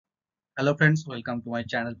Hello friends, welcome to my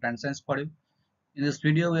channel Plant Science for You. In this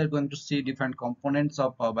video, we are going to see different components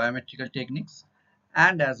of biometrical techniques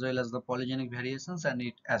and as well as the polygenic variations and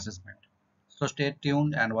its assessment. So stay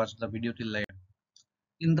tuned and watch the video till the end.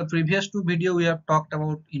 In the previous two videos, we have talked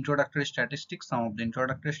about introductory statistics, some of the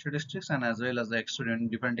introductory statistics and as well as the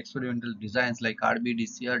different experimental designs like RBD,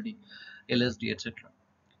 CRD, LSD, etc.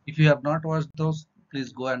 If you have not watched those,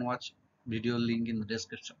 please go and watch video link in the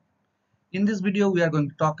description. In this video, we are going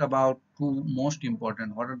to talk about two most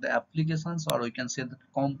important. What are the applications, or we can say the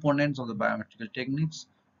components of the biometrical techniques?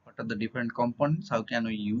 What are the different components? How can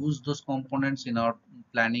we use those components in our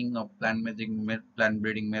planning of plant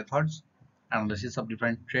breeding methods, analysis of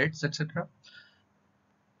different traits, etc.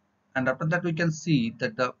 And after that, we can see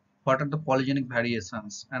that the what are the polygenic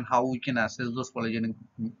variations and how we can assess those polygenic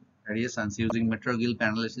variations using Metroglyph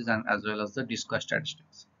analysis and as well as the discourse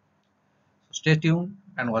statistics. So stay tuned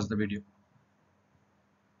and watch the video.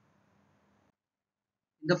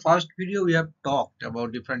 In the first video, we have talked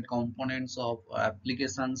about different components of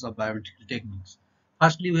applications of biometrical techniques.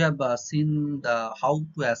 Firstly, we have seen how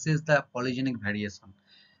to assess the polygenic variation.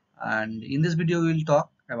 And in this video, we will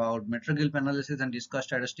talk about Metroglyph analysis and discuss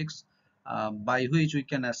statistics by which we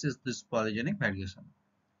can assess this polygenic variation.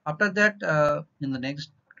 After that, in the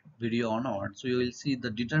next video onwards, we will see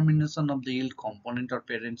the determination of the yield component or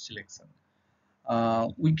parent selection.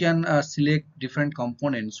 We can select different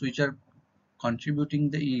components which are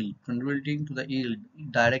contributing to the yield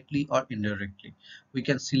directly or indirectly. We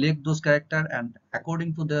can select those character and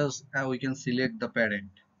according to this we can select the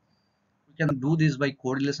parent. We can do this by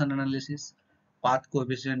correlation analysis, path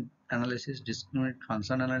coefficient analysis, discriminant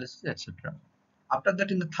function analysis, etc. After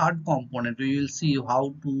that, in the third component, we will see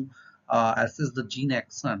how to assess the gene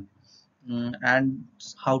action, and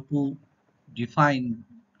how to define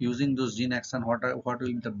using those gene action what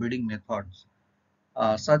will be the breeding methods,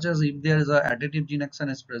 such as if there is a additive gene action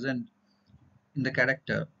is present in the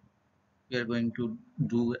character we are going to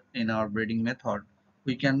do in our breeding method,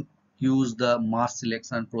 we can use the mass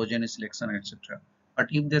selection, progeny selection, etc. But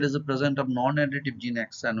if there is a present of non-additive gene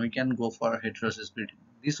action, we can go for heterologous breeding.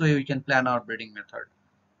 This way we can plan our breeding method.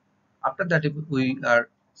 After that, if we are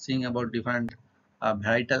seeing about different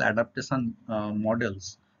varietal adaptation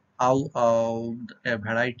models, how a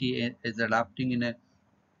variety is adapting in a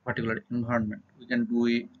particular environment. We can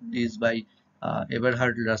do this by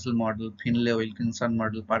Eberhard Russell model, Finlay Wilkinson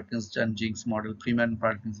model, Parkinson Jinks model, Freeman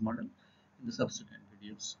Parkins model in the subsequent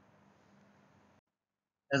videos.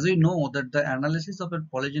 As we know that the analysis of a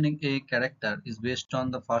polygenic A character is based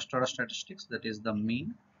on the first order statistics, that is the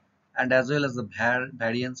mean, and as well as the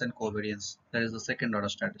variance and covariance, that is the second order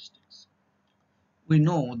statistics. We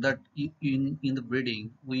know that in the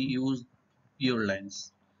breeding we use pure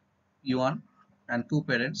lines P1 and two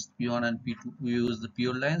parents P1 and P2. We use the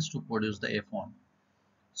pure lines to produce the F1.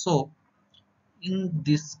 So in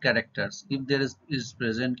these characters, if there is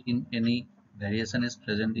present in any variation is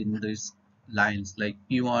present in these lines like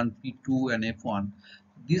P1, P2 and F1,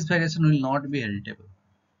 this variation will not be heritable.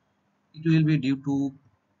 It will be due to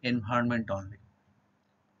environment only.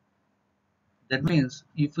 That means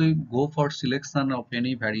if we go for selection of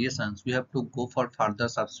any variations, we have to go for further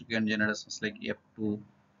subsequent generations like F2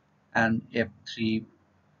 and F3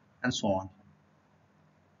 and so on.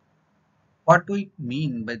 What we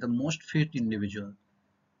mean by the most fit individual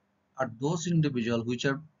are those individuals which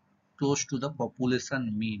are close to the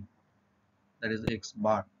population mean, that is X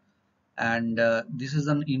bar, and this is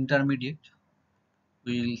an intermediate.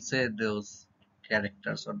 We will say those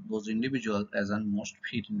characters or those individuals as a most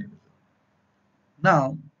fit individual.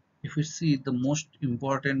 Now, if we see the most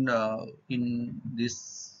important in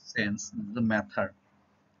this sense, the method.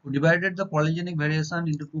 We divided the polygenic variation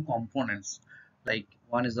into two components, like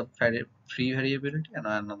one is the free variability and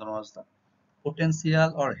another was the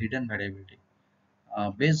potential or hidden variability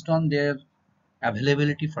based on their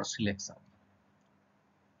availability for selection.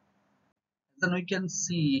 Then we can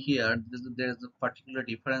see here there is a particular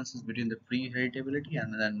differences between the free variability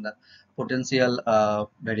and then the potential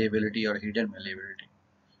variability or hidden variability.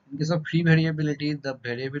 In case of free variability, the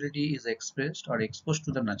variability is expressed or exposed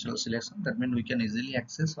to the natural selection. That means we can easily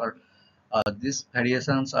access, or these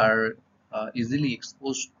variations are easily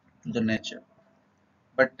exposed to the nature.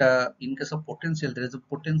 But in case of potential, there is a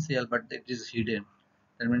potential, but it is hidden.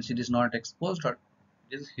 That means it is not exposed or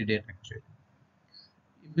it is hidden actually.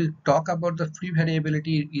 If we talk about the free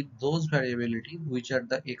variability, those variability which are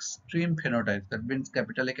the extreme phenotypes, that means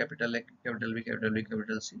capital A, capital A, capital B, capital B,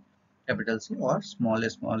 capital C, or small a,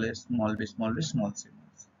 small a, small b, small b, small c.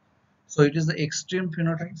 So it is the extreme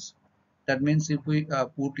phenotypes. That means if we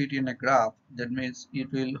put it in a graph, that means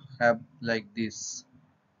it will have like this.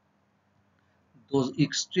 those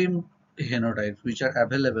extreme phenotypes which are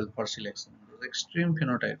available for selection. Those extreme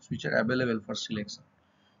phenotypes which are available for selection.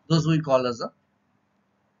 Those we call as a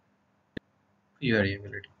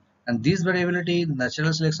variability. And this variability,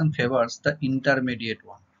 natural selection favors the intermediate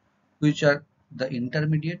one, which are the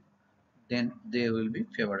intermediate, then they will be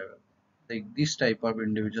favorable. Like this type of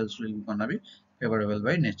individuals will gonna be favorable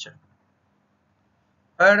by nature.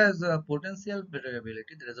 Whereas potential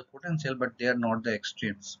variability, there is a potential, but they are not the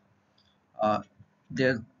extremes. Uh,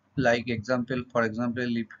 they're like example, for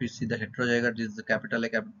example, if we see the heterozygote, this is the capital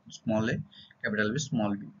small a, capital B,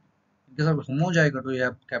 small b. In case of homozygote, we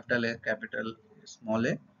have capital A, capital small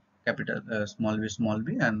a, capital small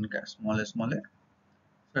b, and small a.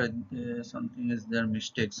 Sorry, something is there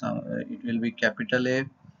mistake. It will be capital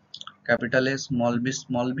A, small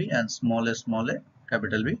b, and small a,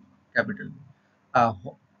 capital B, capital B. Uh,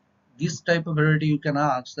 this type of variety you can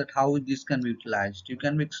ask that how this can be utilized. You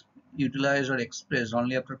can be utilized or expressed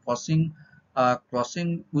only after crossing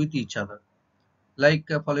with each other, like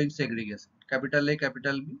following segregation. Capital A,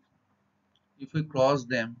 capital B. If we cross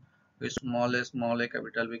them with small a,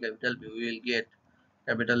 capital B, we will get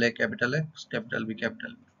capital A, capital X, capital B,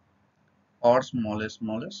 capital B, or small b,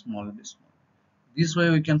 small. This way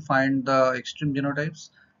we can find the extreme genotypes,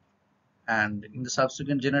 and in the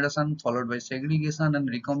subsequent generation followed by segregation and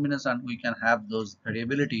recombination we can have those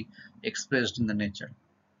variability expressed in the nature.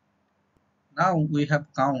 Now we have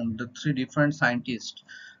found the three different scientists.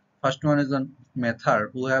 First one is a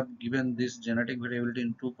Method, who have given this genetic variability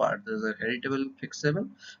in two parts. There is a heritable fixable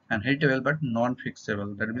and heritable but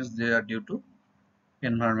non-fixable. That means they are due to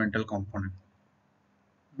environmental component.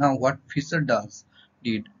 Now what Fisher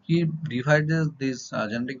did he divided this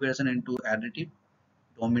genetic variation into additive,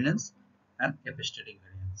 dominance, and epistatic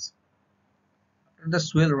variance. After the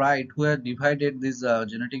Swell Wright, who had divided this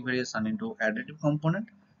genetic variation into additive component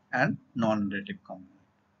and non-additive component.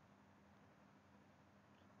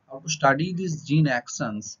 How to study these gene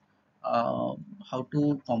actions, how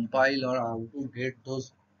to compile or how to get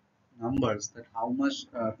those numbers, that how much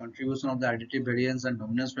contribution of the additive variance and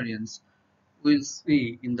dominance variance, we'll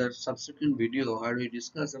see in the subsequent video where we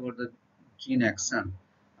discuss about the gene action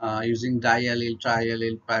using diallele,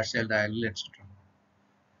 triallele, partial diallele, etc.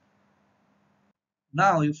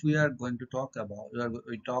 Now, if we are going to talk about,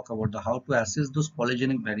 we talk about the how to assess those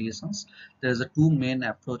polygenic variations. There's a two main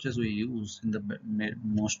approaches we use in the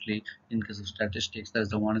mostly in case of statistics. There's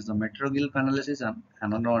the one is the Metroglyph analysis, and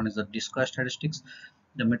another one is the discourse statistics.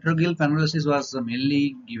 The Metroglyph analysis was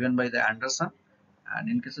mainly given by the Anderson, and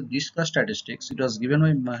in case of discourse statistics, it was given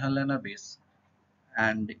by Mahalanobis,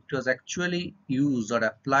 and it was actually used or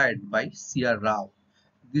applied by C.R. Rao.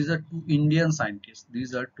 These are two Indian scientists.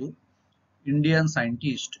 These are two Indian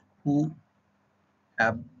scientists who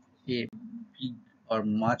have a big or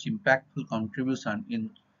much impactful contribution in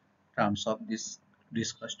terms of this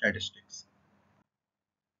discussed statistics.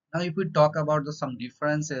 Now, if we talk about some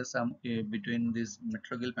differences between this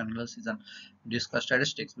Metroglyph analysis and discussed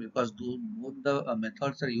statistics, because both the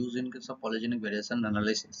methods are used in case of polygenic variation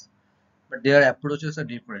analysis, but their approaches are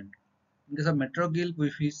different. In case of Metroglyph,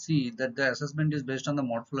 if we see that the assessment is based on the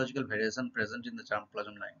morphological variation present in the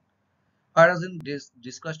germplasm line. Whereas in this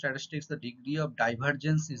discussed statistics, the degree of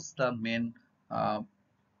divergence is the uh,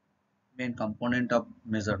 main component of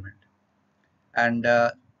measurement, and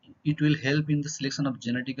it will help in the selection of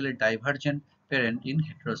genetically divergent parent in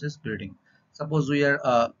heterozygous breeding. Suppose we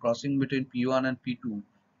are crossing between P1 and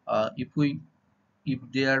P2. If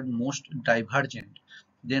they are most divergent,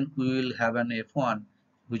 then we will have an F1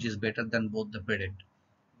 which is better than both the parent.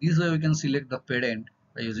 This way we can select the parent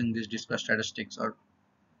by using this discussed statistics or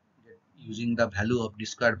using the value of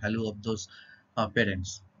discard value of those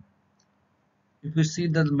parents. If we see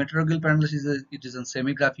the Metroglyph analysis, it is a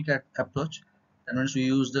semi-graphic approach. That means we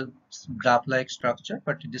use the graph-like structure,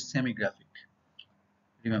 but it is semi-graphic.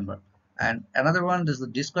 Remember. And another one is the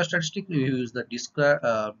discard statistic. We use the discard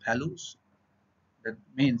values. That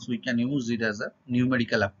means we can use it as a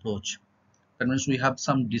numerical approach. That means we have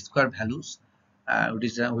some discard values,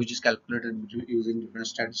 which is calculated using different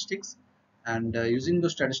statistics, and using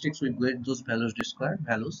those statistics we get those values, discard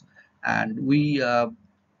values, and we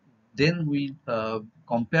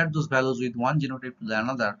compare those values with one genotype to the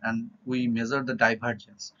another, and we measure the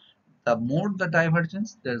divergence. The more the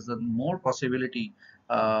divergence, there's a more possibility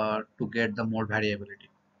to get the more variability.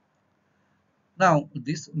 Now,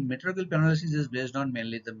 this Metroglyph analysis is based on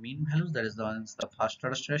mainly the mean values, that is the first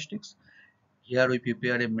order statistics. Here we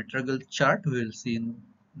prepare a Metroglyph chart, we will see in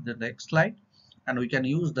the next slide, and we can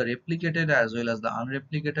use the replicated as well as the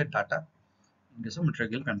unreplicated data in case of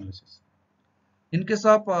Metroglyph analysis. In case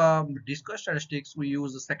of discourse statistics, we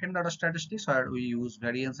use the second order statistics, where we use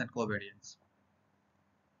variance and covariance.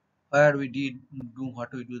 Where we did do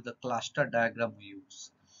what we do, the cluster diagram we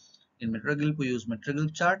use. In Metroglyph, we use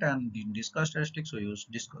Metroglyph chart, and in discourse statistics, we use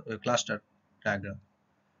cluster diagram.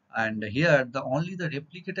 And here, only the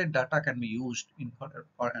replicated data can be used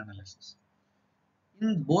for analysis.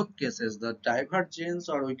 In both cases, the divergence,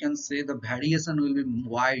 or we can say the variation, will be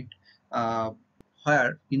wide. Uh,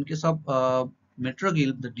 where in case of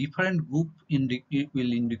Metroglyph, the different group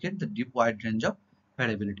will indicate the deep wide range of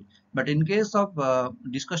variability. But in case of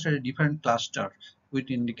discussed at a different cluster, which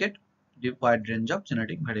indicate deep wide range of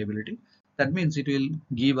genetic variability. That means it will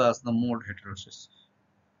give us the more heterosis.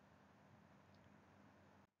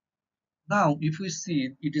 Now, if we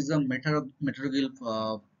see, it is a Metroglyph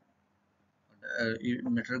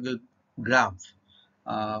Metroglyph graph.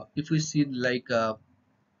 If we see like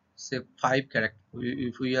say 5 character,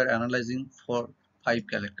 if we are analyzing for 5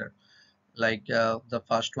 character, like the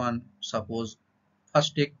first one, suppose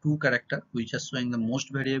first take 2 character which are showing the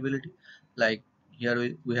most variability. Like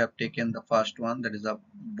here we have taken the first one, that is a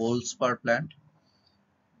bolls per plant,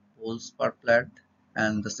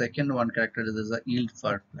 and the second one character is a yield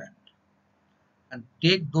per plant. And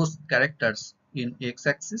take those characters in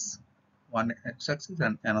x-axis, one x-axis,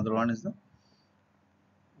 and another one is the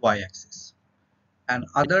y-axis. And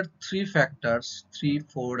other 3 factors, 3,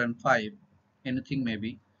 4, and 5, anything may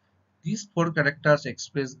be, these 4 characters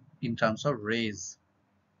expressed in terms of rays.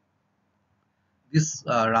 This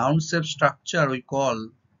round shape structure, we call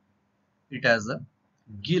it as a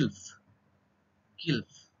gilf.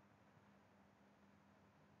 Gilf.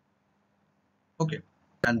 Okay.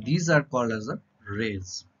 And these are called as a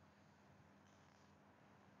rays.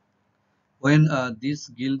 When these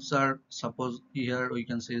gilfs are, suppose here we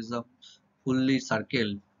can say is a fully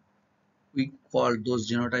circled, we call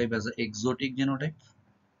those genotype as an exotic genotype.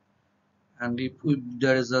 And if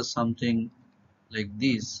there is a something like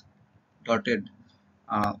this dotted,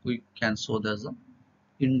 we can show as a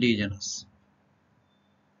indigenous.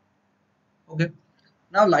 Okay.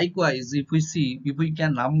 Now likewise, if we see, if we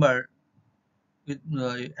can number with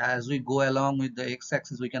as we go along with the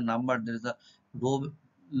x-axis, we can number. There is a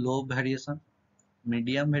low variation,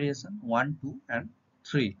 medium variation, 1, 2, and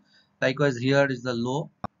 3. Likewise, here is the low,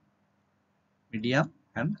 medium,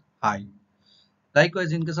 and high.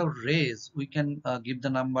 Likewise, in case of rays, we can give the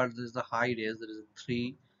number. There is the high rays, there is a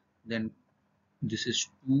 3, then this is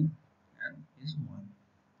 2, and this 1.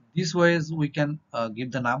 This ways we can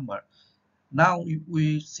give the number. Now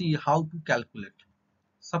we see how to calculate.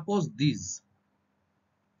 Suppose this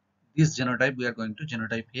genotype, we are going to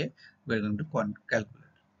genotype A, we are going to calculate.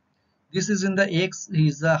 This is in the x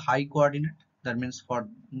is the high coordinate. That means for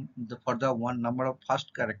the one number of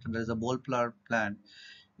first character, there is a ball plant,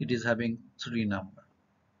 it is having 3 number.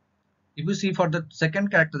 If you see for the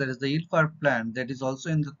second character, there is the yield per plant, that is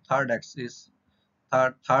also in the third axis,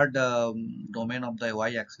 third domain of the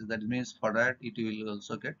y-axis. That means for that it will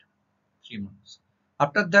also get 3 marks.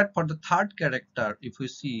 After that, for the third character, if we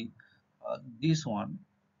see this one,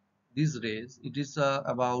 these rays, it is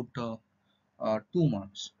about 2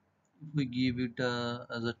 marks. If we give it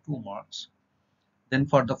as a 2 marks, then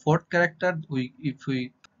for the fourth character, if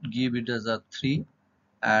we give it as a 3,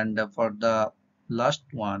 and for the last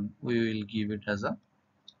one, we will give it as a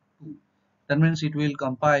 2. That means it will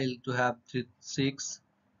compile to have 3, 6,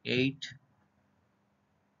 8,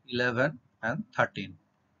 11, and 13.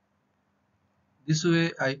 This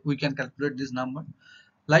way we can calculate this number.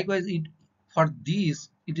 Likewise, for these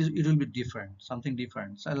it will be different, something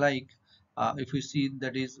different. So like if we see,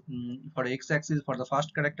 that is for x-axis, for the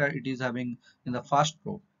first character, it is having in the first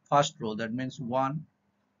row, that means 1.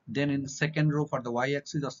 Then in the second row, for the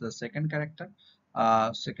y-axis of the second character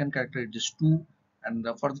it is 2, and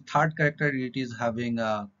for the third character it is having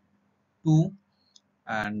 2,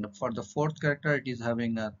 and for the fourth character it is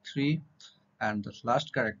having 3, and the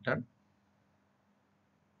last character,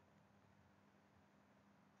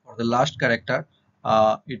 for the last character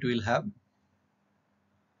it will have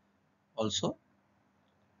also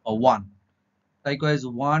a 1. Likewise,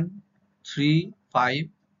 1, 3, 5,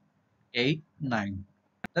 8, 9.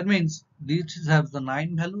 That means this has the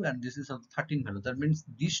 9 value and this is of 13 value. That means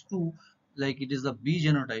these two, like it is a B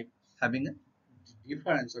genotype having a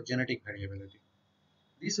difference of genetic variability.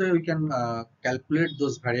 This way we can calculate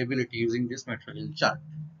those variability using this Metroglyph chart.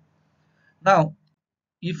 Now,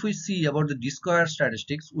 if we see about the D-square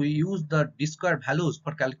statistics, we use the D-square values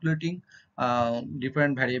for calculating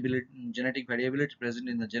different variability, genetic variability present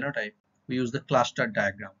in the genotype. We use the cluster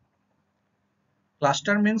diagram.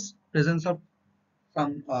 Cluster means presence of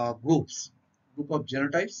some group of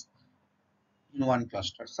genotypes in one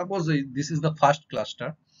cluster. Suppose this is the first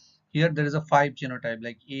cluster. Here there is a 5 genotype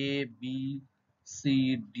like A, B,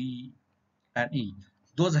 C, D, and E.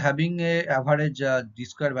 Those having a average d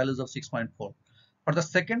square values of 6.4. For the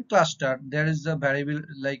second cluster, there is a variable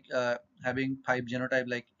like having 5 genotype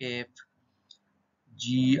like F,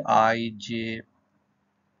 G, I, J,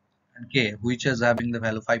 and K, which is having the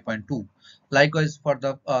value 5.2. Likewise, for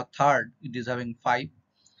the third, it is having 5.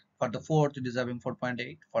 For the fourth, it is having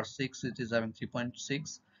 4.8. For six, it is having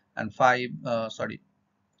 3.6, and 5. Sorry,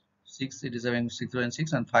 6 it is having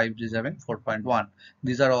 6.6, and 5 it is having 4.1.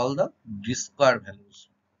 These are all the d-square values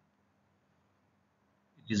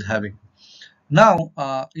it is having. Now,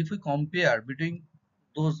 if we compare between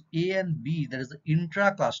those A and B, there is an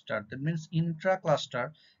intra-cluster. That means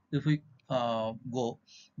intra-cluster, if we go,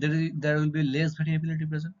 there will be less variability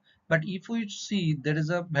present. But if we see there is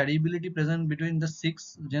a variability present between the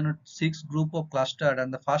six group of cluster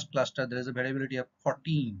and the first cluster, there is a variability of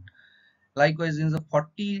 14. Likewise, in the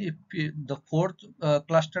 40, the fourth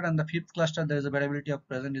cluster and the fifth cluster, there is a variability of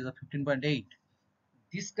present is a 15.8.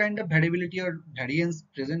 This kind of variability or variance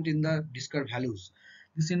present in the discrete values.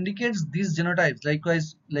 This indicates these genotypes.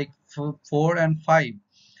 Likewise, like 4 and 5.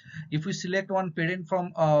 If we select one parent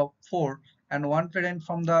from 4 and one parent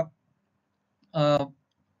from the uh,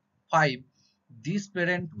 5, this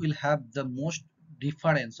parent will have the most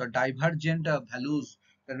difference or divergent values.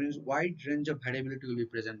 That means wide range of variability will be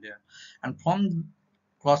present there. And from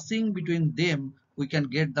crossing between them, we can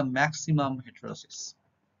get the maximum heterosis.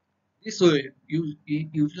 This way,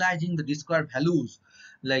 utilizing the d-square values,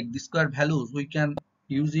 like d-square values, we can,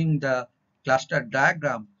 using the cluster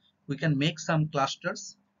diagram, we can make some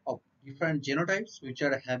clusters of different genotypes which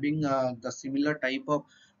are having the similar type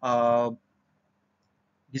of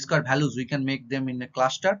d-square values. We can make them in a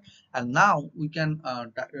cluster, and now we can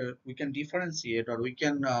differentiate, or we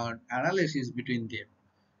can analysis between them.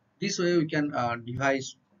 This way, we can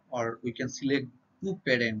devise, or we can select two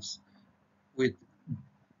parents with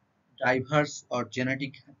diverse or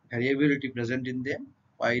genetic variability present in them,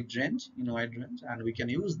 wide range, and we can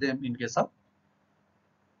use them in case of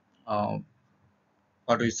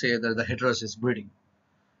what we say that the heterosis breeding.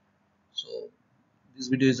 So this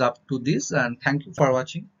video is up to this, and thank you for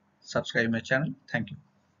watching. Subscribe my channel. Thank you.